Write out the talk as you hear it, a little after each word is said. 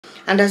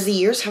And as the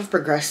years have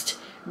progressed,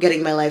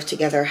 getting my life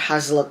together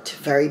has looked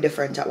very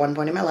different. At one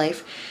point in my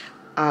life,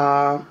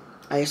 I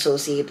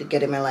associated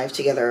getting my life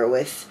together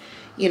with,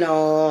 you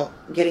know,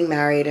 getting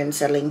married and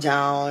settling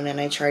down, and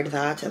I tried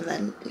that, and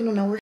then, you know,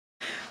 now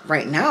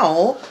right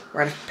now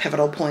we're at a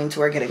pivotal point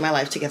where getting my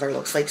life together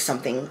looks like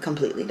something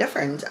completely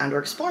different, and we're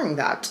exploring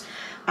that.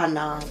 And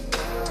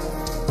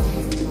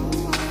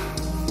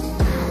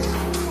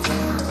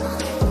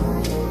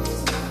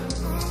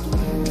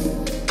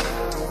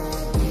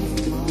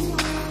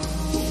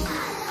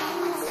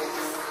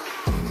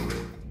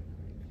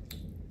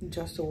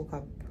just woke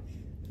up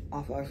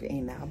off of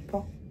a nap.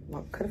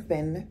 What could have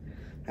been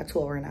a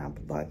 2-hour nap,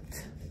 but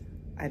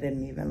I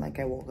didn't even,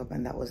 I woke up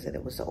and that was it.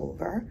 It was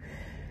over.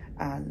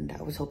 And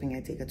I was hoping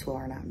I'd take a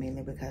 2-hour nap,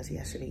 mainly because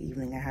yesterday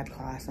evening I had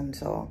class, and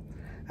so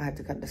I had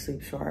to cut the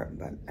sleep short.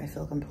 But I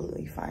feel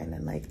completely fine,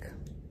 and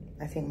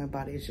I think my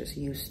body is just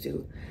used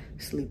to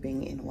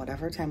sleeping in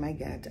whatever time I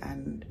get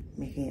and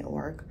making it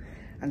work.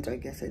 And so I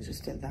guess I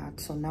just did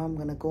that. So now I'm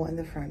gonna go in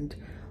the front,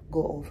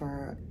 go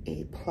over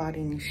a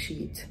plotting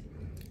sheet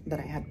that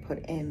I had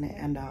put in,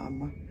 and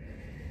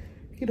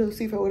you know,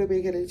 see if I want to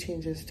make any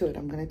changes to it.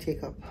 I'm gonna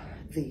take up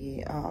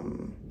the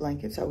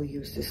blankets that we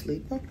use to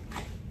sleep.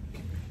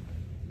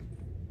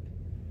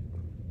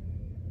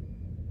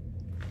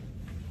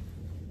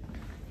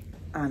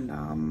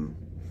 And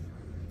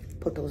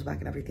put those back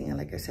and everything, and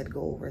like I said,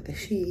 go over the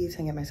sheets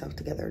and get myself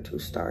together to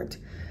start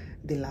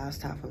the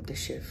last half of the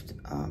shift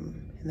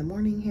in the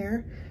morning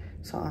here.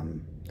 So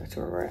that's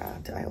where we're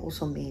at. I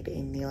also made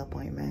a nail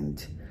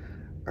appointment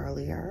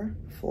earlier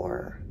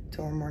for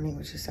tomorrow morning,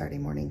 which is Saturday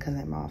morning, because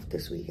I'm off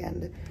this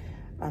weekend.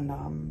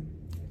 And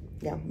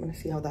yeah, I'm gonna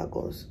see how that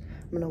goes.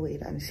 I'm gonna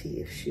wait and see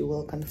if she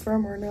will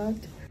confirm or not,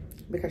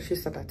 because she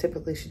said that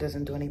typically she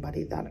doesn't do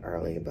anybody that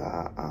early,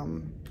 but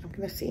I'm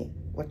gonna see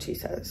what she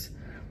says.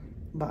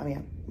 But yeah,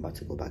 I'm about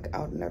to go back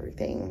out and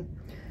everything.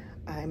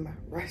 I'm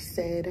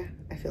rested,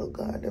 I feel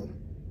good,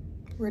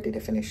 ready to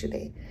finish the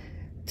day.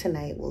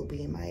 Tonight will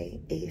be my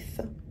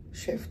 8th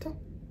shift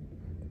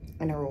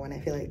in a row, and I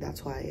feel like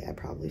that's why I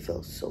probably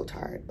feel so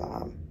tired.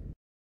 But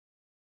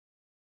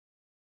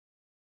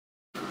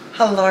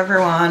hello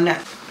everyone,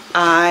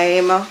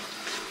 I'm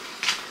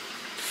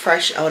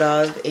fresh out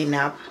of a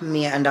nap.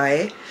 Mia and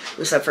I,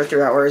 we slept for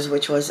 3 hours,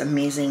 which was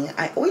amazing.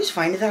 I always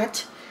find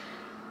that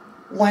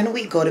when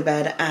we go to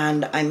bed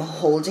and I'm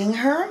holding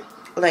her,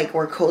 like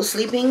we're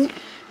co-sleeping,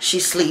 she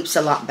sleeps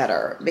a lot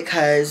better,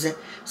 because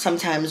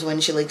sometimes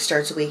when she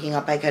starts waking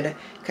up, I could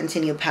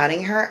continue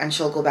patting her and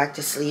she'll go back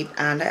to sleep.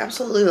 And I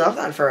absolutely love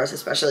that for us,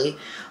 especially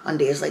on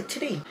days like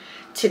today.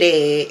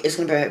 Today is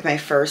gonna be my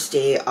first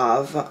day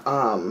of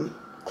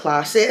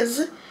classes,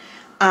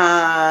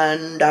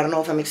 and I don't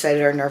know if I'm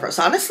excited or nervous.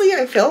 Honestly,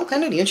 I feel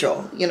kind of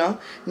neutral, you know,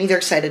 neither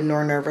excited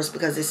nor nervous,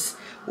 because this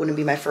wouldn't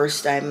be my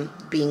first time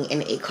being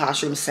in a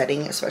classroom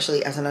setting,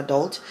 especially as an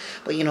adult.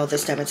 But you know,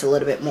 this time it's a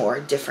little bit more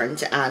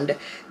different, and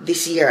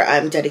this year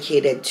I'm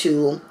dedicated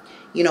to,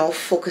 you know,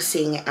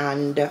 focusing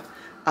and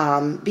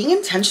being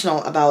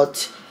intentional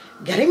about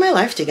getting my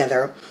life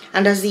together.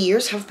 And as the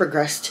years have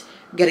progressed,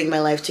 getting my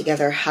life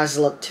together has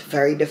looked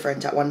very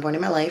different. At one point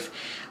in my life,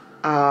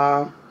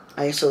 I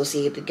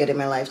associated getting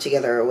my life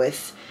together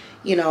with,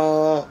 you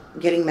know,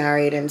 getting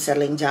married and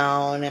settling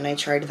down, and I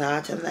tried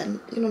that, and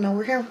then, you know, now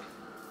we're here.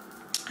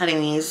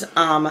 Anyways,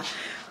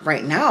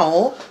 right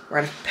now we're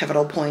at a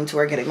pivotal point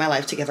where getting my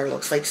life together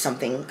looks like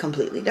something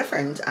completely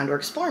different, and we're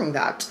exploring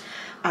that.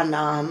 And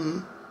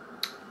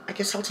I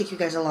guess I'll take you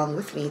guys along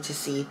with me to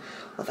see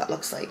what that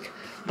looks like.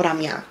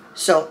 But yeah,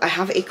 so I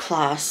have a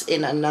class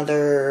in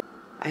another,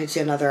 I'd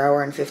say another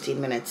hour and 15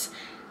 minutes.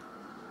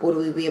 Would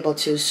we be able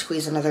to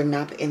squeeze another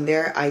nap in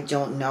there? I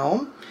don't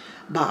know.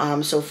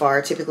 But so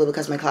far, typically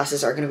because my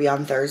classes are going to be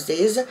on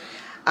Thursdays,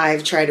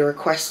 I've tried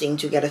requesting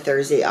to get a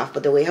Thursday off.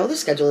 But the way how the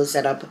schedule is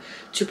set up,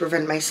 to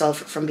prevent myself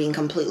from being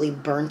completely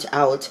burnt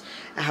out,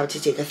 I have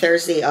to take a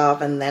Thursday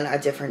off and then a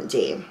different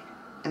day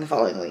in the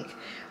following week.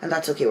 And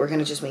that's okay. We're going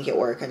to just make it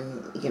work,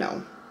 and, you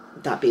know,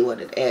 that be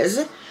what it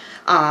is.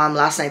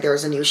 Last night there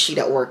was a new sheet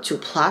at work to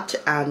plot,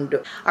 and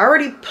I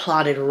already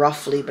plotted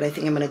roughly, but I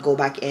think I'm going to go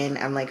back in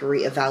and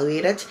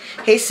reevaluate it.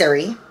 Hey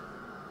Siri.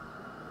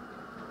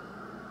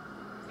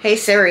 Hey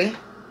Siri.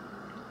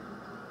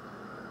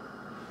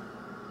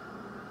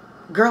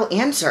 Girl,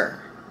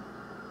 answer.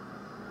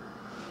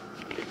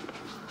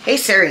 Hey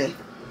Siri.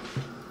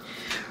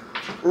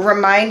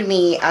 Remind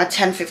me at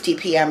 10:50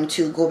 p.m.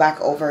 to go back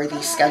over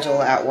the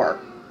schedule at work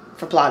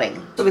for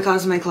plotting. So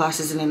because my class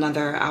is in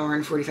another hour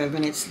and 45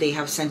 minutes, they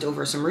have sent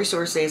over some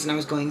resources, and I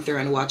was going through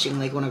and watching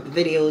one of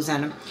the videos,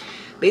 and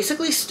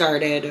basically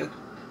started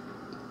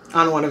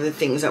on one of the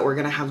things that we're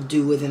gonna have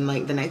due within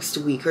the next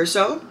week or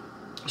so.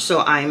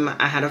 So I'm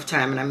ahead of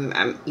time, and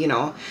I'm you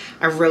know,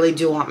 I really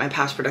do want my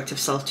past productive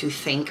self to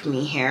thank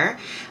me here,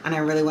 and I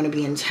really want to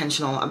be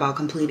intentional about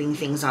completing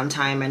things on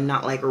time and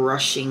not like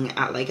rushing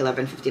at like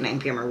 11:59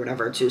 p.m. or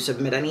whatever to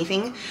submit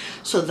anything.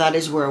 So that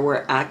is where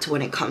we're at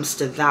when it comes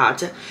to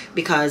that,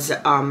 because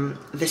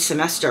this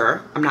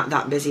semester I'm not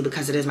that busy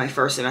because it is my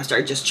first semester.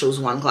 I just chose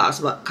one class,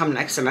 but come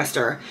next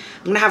semester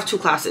I'm gonna have 2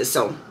 classes.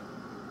 So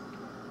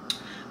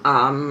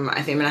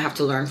I think I'm gonna have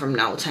to learn from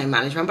now time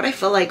management, but I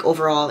feel like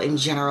overall in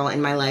general in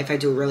my life I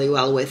do really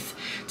well with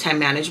time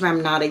management.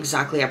 I'm not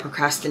exactly a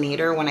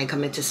procrastinator. When I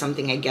commit to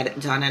something, I get it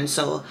done, and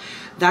so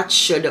that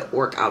should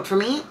work out for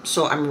me.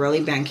 So I'm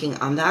really banking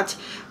on that.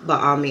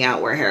 But yeah,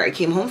 we're here. I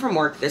came home from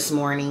work this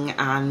morning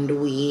and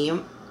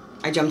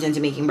I jumped into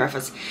making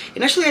breakfast.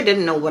 Initially I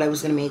didn't know what I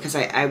was gonna make because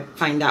I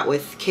find that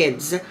with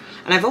kids,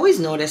 and I've always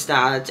noticed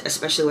that,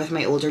 especially with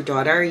my older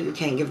daughter, you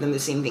can't give them the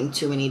same thing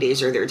too many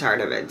days or they're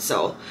tired of it.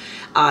 So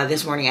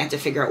this morning I had to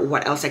figure out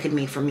what else I could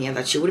make for me and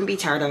that she wouldn't be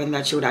tired of and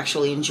that she would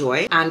actually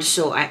enjoy. And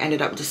so I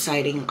ended up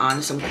deciding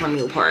on some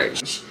cornmeal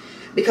porridge,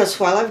 because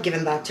while I've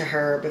given that to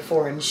her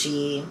before and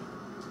she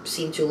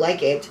seemed to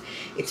like it,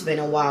 it's been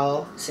a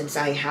while since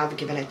I have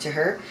given it to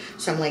her.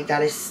 So I'm like,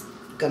 that is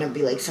gonna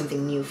be like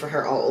something new for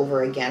her all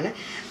over again.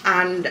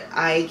 And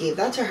I gave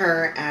that to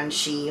her and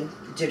she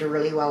did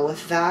really well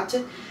with that.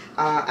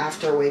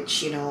 After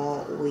which, you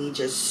know,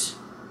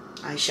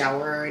 I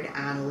showered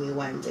and we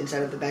went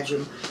inside of the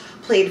bedroom,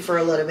 played for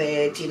a little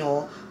bit, you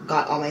know,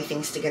 got all my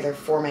things together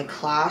for my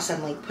class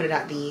and like put it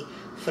at the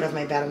foot of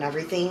my bed and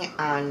everything,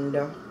 and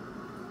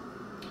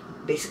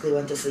basically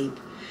went to sleep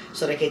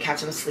so that I could catch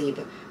some sleep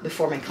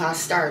before my class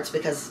starts,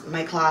 because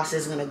my class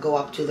is going to go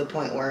up to the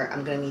point where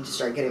I'm going to need to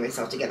start getting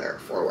myself together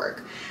for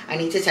work. I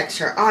need to text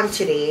her on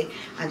today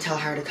and tell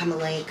her to come at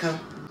like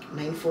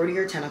 9:40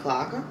 or 10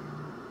 o'clock.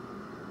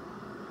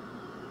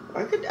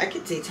 Or I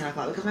could say 10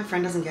 o'clock because my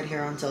friend doesn't get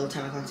here until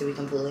 10 o'clock, to be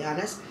completely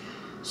honest.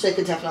 So I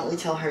could definitely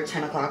tell her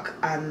 10 o'clock,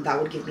 and that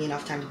would give me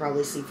enough time to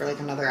probably sleep for like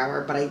another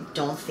hour. But I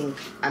don't think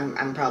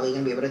I'm probably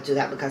going to be able to do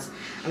that, because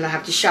I'm going to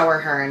have to shower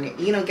her and,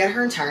 you know, get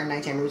her entire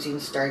nighttime routine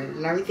started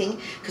and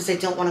everything, because I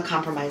don't want to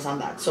compromise on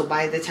that. So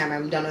by the time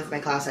I'm done with my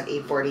class at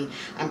 8:40,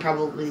 I'm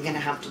probably going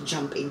to have to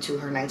jump into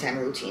her nighttime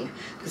routine,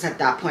 because at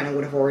that point I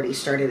would have already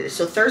started it.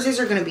 So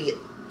Thursdays are going to be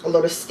a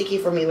little sticky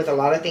for me with a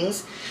lot of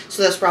things,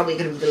 so that's probably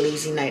going to be the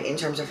lazy night in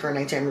terms of her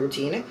nighttime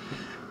routine,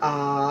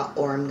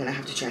 or I'm going to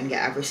have to try and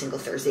get every single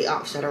Thursday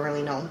off. So I don't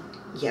really know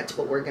yet,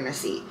 but we're going to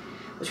see.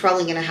 What's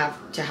probably going to have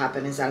to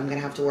happen is that I'm going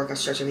to have to work a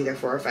stretch of either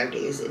 4 or 5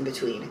 days in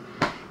between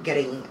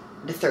getting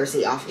the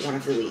Thursday off one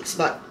of the weeks,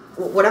 but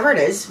whatever it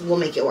is, we'll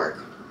make it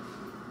work.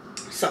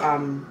 So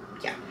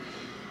yeah,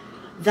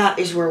 that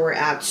is where we're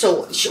at.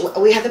 So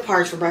we had the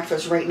porridge for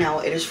breakfast. Right now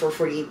it is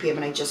 4:48 p.m.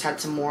 and I just had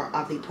some more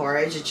of the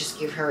porridge. I just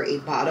gave her a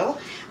bottle,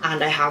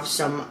 and I have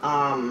some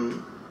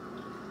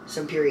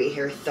puree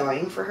here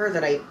thawing for her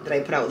that I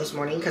put out this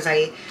morning, because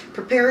I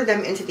prepared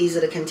them into these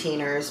little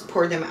containers,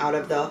 poured them out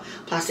of the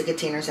plastic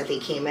containers that they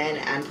came in,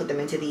 and put them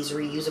into these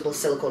reusable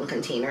silicone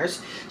containers,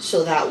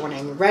 so that when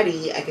I'm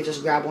ready I could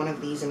just grab one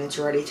of these and it's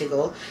ready to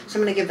go. So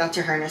I'm gonna give that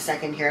to her in a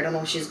second here. I don't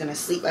know if she's gonna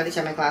sleep by the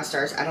time my class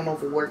starts. I don't know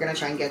if we're gonna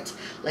try and get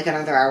like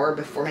another hour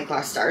before my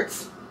class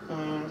starts,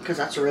 because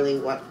that's really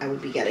what I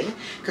would be getting,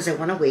 because I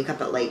want to wake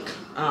up at like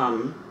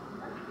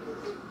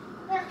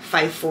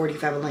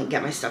 5:45 and like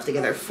get my stuff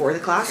together for the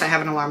class. I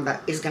have an alarm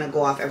that is going to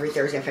go off every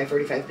Thursday at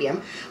 5:45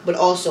 p.m. But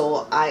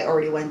also I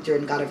already went through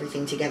and got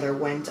everything together,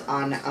 went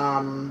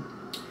on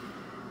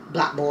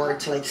Blackboard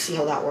to like see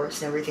how that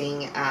works and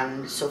everything,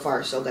 and so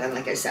far so good. And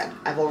like I said,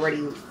 I've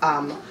already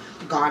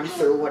gone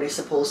through what is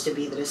supposed to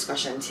be the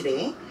discussion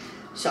today.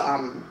 So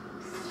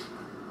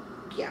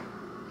yeah,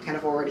 kind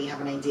of already have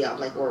an idea of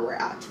like where we're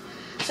at.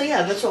 So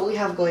yeah, that's what we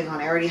have going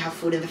on. I already have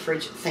food in the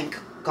fridge, thank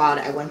God.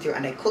 I went through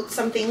and I cooked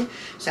something,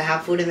 so I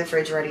have food in the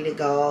fridge ready to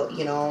go.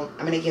 You know,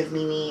 I'm gonna give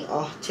Mimi,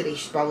 today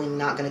she's probably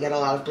not gonna get a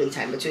lot of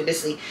playtime between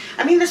this sleep.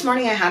 I mean, this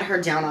morning I had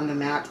her down on the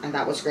mat and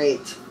that was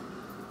great,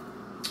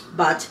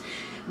 but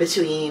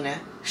between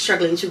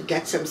struggling to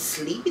get some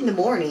sleep in the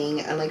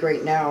morning and like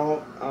right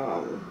now,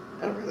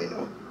 I don't really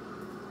know.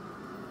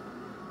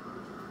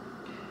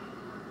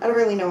 I don't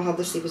really know how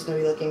the sleep is going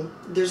to be looking.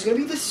 There's going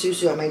to be this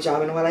susu at my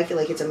job, and while I feel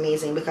like it's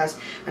amazing because,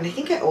 and I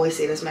think I always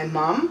say this, my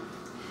mom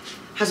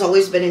has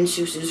always been in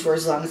susus for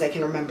as long as I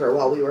can remember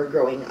while we were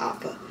growing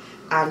up.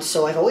 And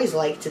so I've always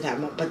liked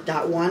them, but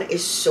that one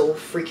is so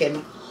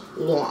freaking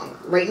long.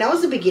 Right now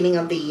is the beginning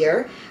of the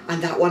year,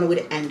 and that one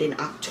would end in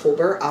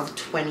October of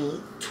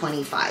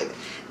 2025.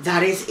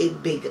 That is a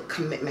big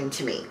commitment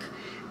to make.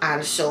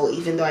 And so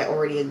even though I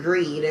already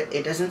agreed,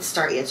 it doesn't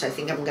start yet. So I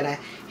think I'm going to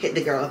hit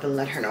the girl up and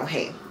let her know,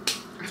 hey,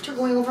 after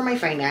going over my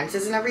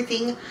finances and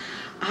everything,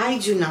 I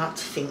do not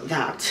think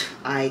that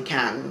I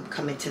can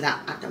commit to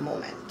that at the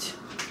moment.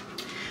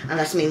 And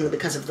that's mainly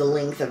because of the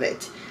length of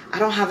it. I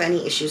don't have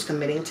any issues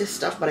committing to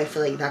stuff, but I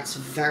feel like that's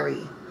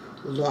very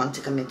long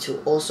to commit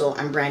to. Also,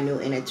 I'm brand new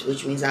in it,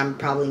 which means I'm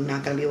probably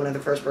not going to be one of the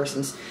first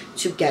persons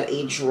to get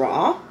a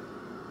draw.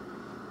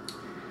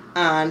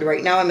 And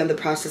right now I'm in the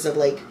process of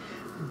like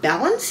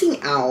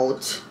balancing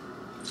out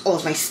all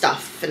of my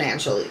stuff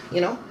financially,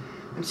 you know?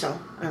 And so,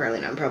 I don't really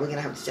know. I'm probably going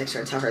to have to text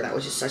her and tell her that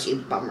was just such a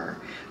bummer.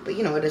 But,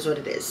 you know, it is what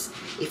it is.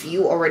 If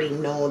you already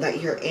know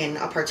that you're in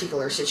a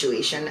particular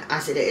situation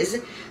as it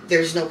is,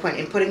 there's no point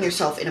in putting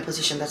yourself in a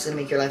position that's going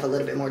to make your life a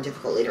little bit more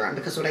difficult later on.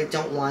 Because what I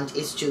don't want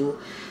is to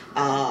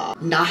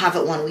not have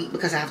it 1 week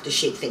because I have to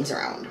shake things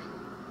around.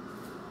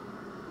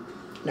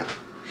 No.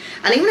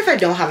 And even if I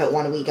don't have it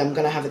 1 week, I'm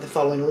going to have it the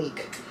following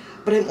week.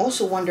 But I'm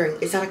also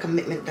wondering, is that a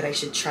commitment that I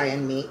should try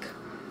and make?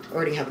 I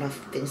already have enough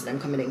things that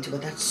I'm committing to,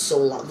 but that's so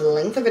long. The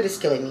length of it is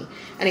killing me.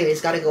 Anyways,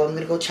 gotta go. I'm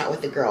gonna go chat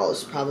with the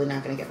girls. Probably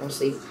not gonna get no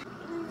sleep.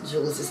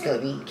 Jules is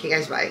killing me. Okay,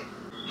 guys, bye.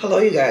 Hello,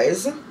 you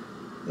guys.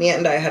 Mia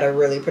and I had a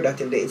really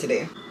productive day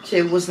today.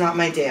 Today was not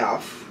my day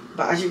off,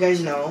 but as you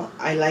guys know,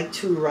 I like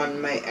to run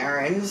my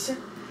errands.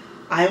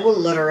 I will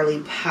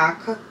literally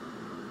pack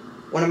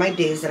one of my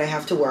days that I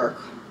have to work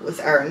with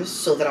errands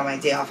so that on my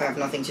day off I have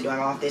nothing to do.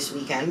 I'm off this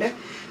weekend.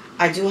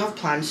 I do have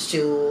plans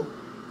to,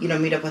 you know,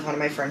 meet up with one of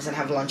my friends and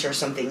have lunch or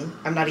something.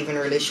 I'm not even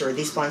really sure.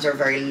 These plans are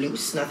very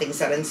loose, nothing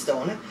set in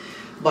stone.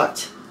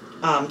 But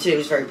today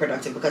was very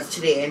productive because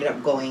today I ended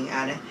up going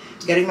and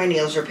getting my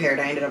nails repaired.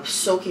 I ended up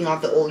soaking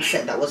off the old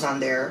set that was on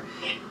there,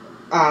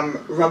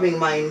 rubbing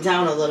mine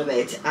down a little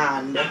bit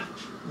and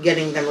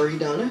getting them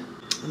redone.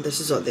 And this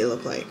is what they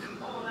look like.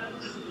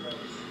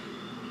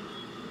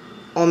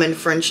 Almond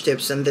French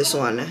tips, and this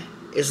one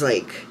is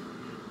like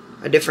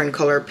a different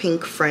color,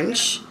 pink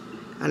French.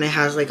 And it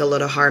has like a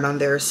little heart on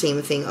there.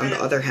 Same thing on the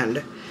other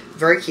hand.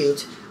 Very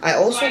cute. I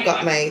also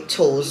got my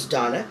toes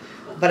done.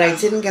 But I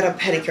didn't get a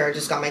pedicure. I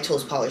just got my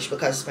toes polished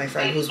because my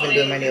friend who's been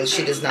doing my nails,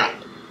 she does not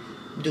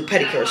do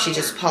pedicure. She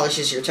just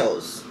polishes your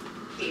toes.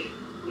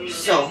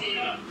 So,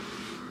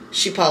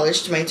 she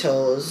polished my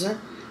toes.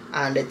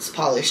 And it's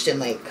polished in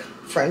like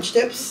French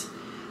tips.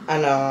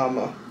 And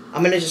I'm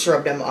going to just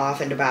rub them off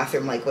in the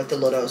bathroom like with the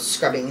little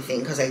scrubbing thing.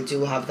 Because I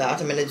do have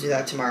that. I'm going to do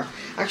that tomorrow.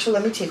 Actually,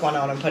 let me take one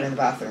out and put it in the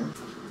bathroom.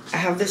 I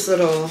have this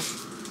little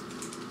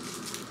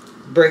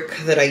brick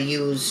that I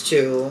use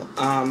to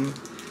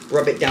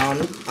rub it down.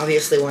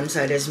 Obviously, one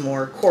side is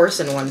more coarse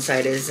and one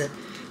side is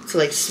to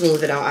like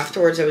smooth it out.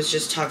 Afterwards, I was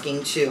just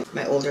talking to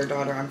my older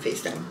daughter on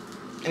FaceTime.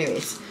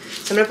 Anyways,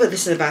 so I'm going to put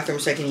this in the bathroom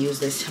so I can use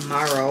this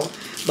tomorrow.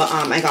 But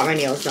I got my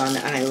nails done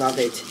and I love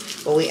it.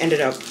 But we ended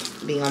up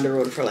being on the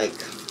road for like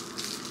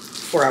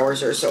 4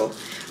 hours or so.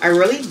 I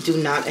really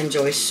do not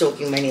enjoy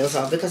soaking my nails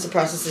off because the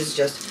process is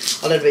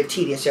just a little bit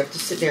tedious. You have to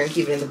sit there and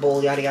keep it in the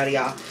bowl, yada, yada,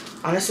 yada.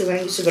 Honestly, when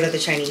I used to go to the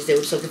Chinese, they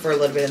would soak it for a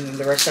little bit and then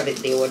the rest of it,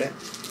 they would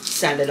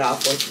sand it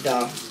off with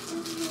the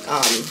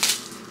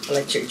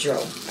electric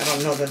drill. I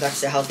don't know that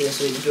that's the healthiest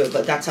way to do it,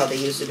 but that's how they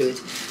used to do it.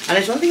 And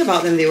there's one thing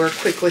about them, they were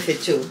quick with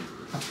it too.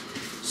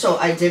 So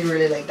I did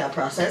really like that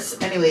process.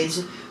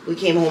 Anyways, we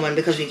came home, and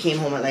because we came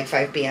home at like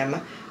 5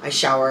 p.m., I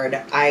showered,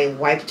 I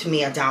wiped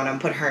Mia down and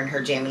put her in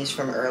her jammies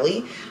from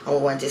early, and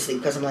we went to sleep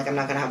because I'm like, I'm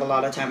not going to have a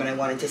lot of time and I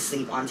wanted to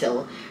sleep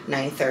until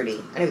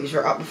 9:30. Anyways,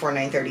 we're up before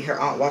 9:30. Her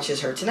aunt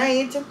watches her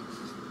tonight.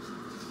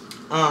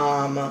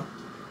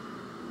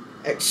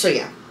 So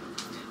yeah,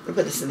 I'm going to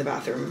put this in the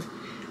bathroom.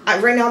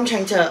 Right now I'm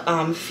trying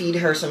to feed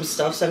her some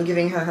stuff, so I'm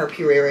giving her her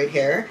puree right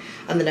here,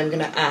 and then I'm going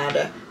to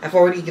add, I've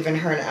already given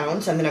her an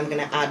ounce, and then I'm going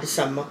to add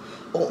some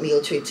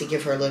oatmeal to it to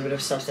give her a little bit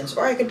of substance,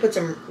 or I could put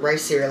some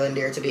rice cereal in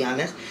there, to be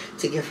honest,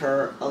 to give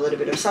her a little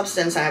bit of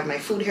substance. I have my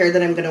food here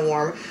that I'm going to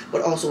warm,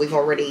 but also we've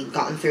already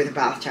gotten through the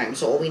bath time,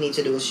 so all we need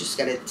to do is just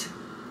get it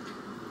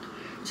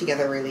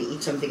together, really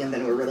eat something, and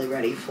then we're really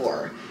ready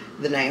for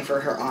the night for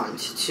her aunt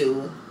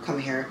to come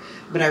here.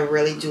 But I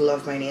really do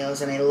love my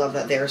nails, and I love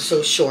that they're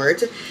so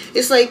short.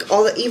 It's like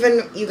all the,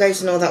 even you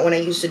guys know that when I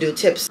used to do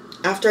tips,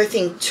 after I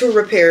think 2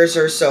 repairs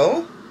or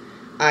so,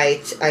 I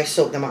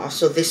soaked them off.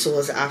 So this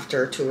was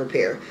after 2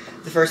 repair.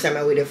 The first time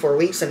I waited 4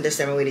 weeks, and this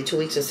time I waited 2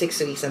 weeks or 6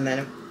 weeks, and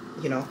then,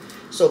 you know,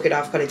 soak it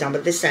off, cut it down.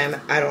 But this time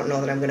I don't know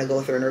that I'm going to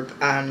go through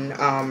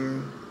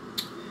and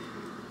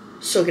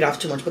soak it off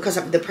too much, because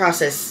the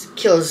process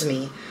kills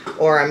me.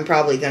 Or I'm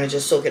probably going to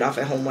just soak it off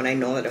at home when I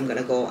know that I'm going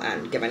to go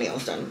and get my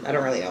nails done. I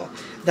don't really know.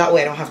 That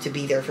way I don't have to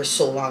be there for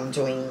so long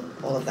doing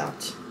all of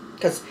that,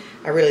 because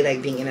I really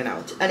like being in and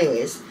out.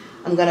 Anyways,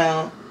 I'm going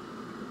to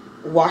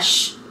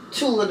wash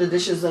 2 little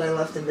dishes that I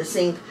left in the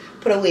sink,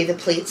 put away the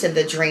plates and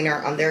the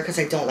drainer on there, because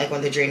I don't like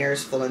when the drainer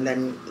is full and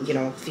then, you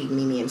know, feed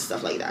Mimi and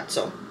stuff like that.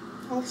 So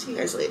I'll see you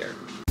guys later.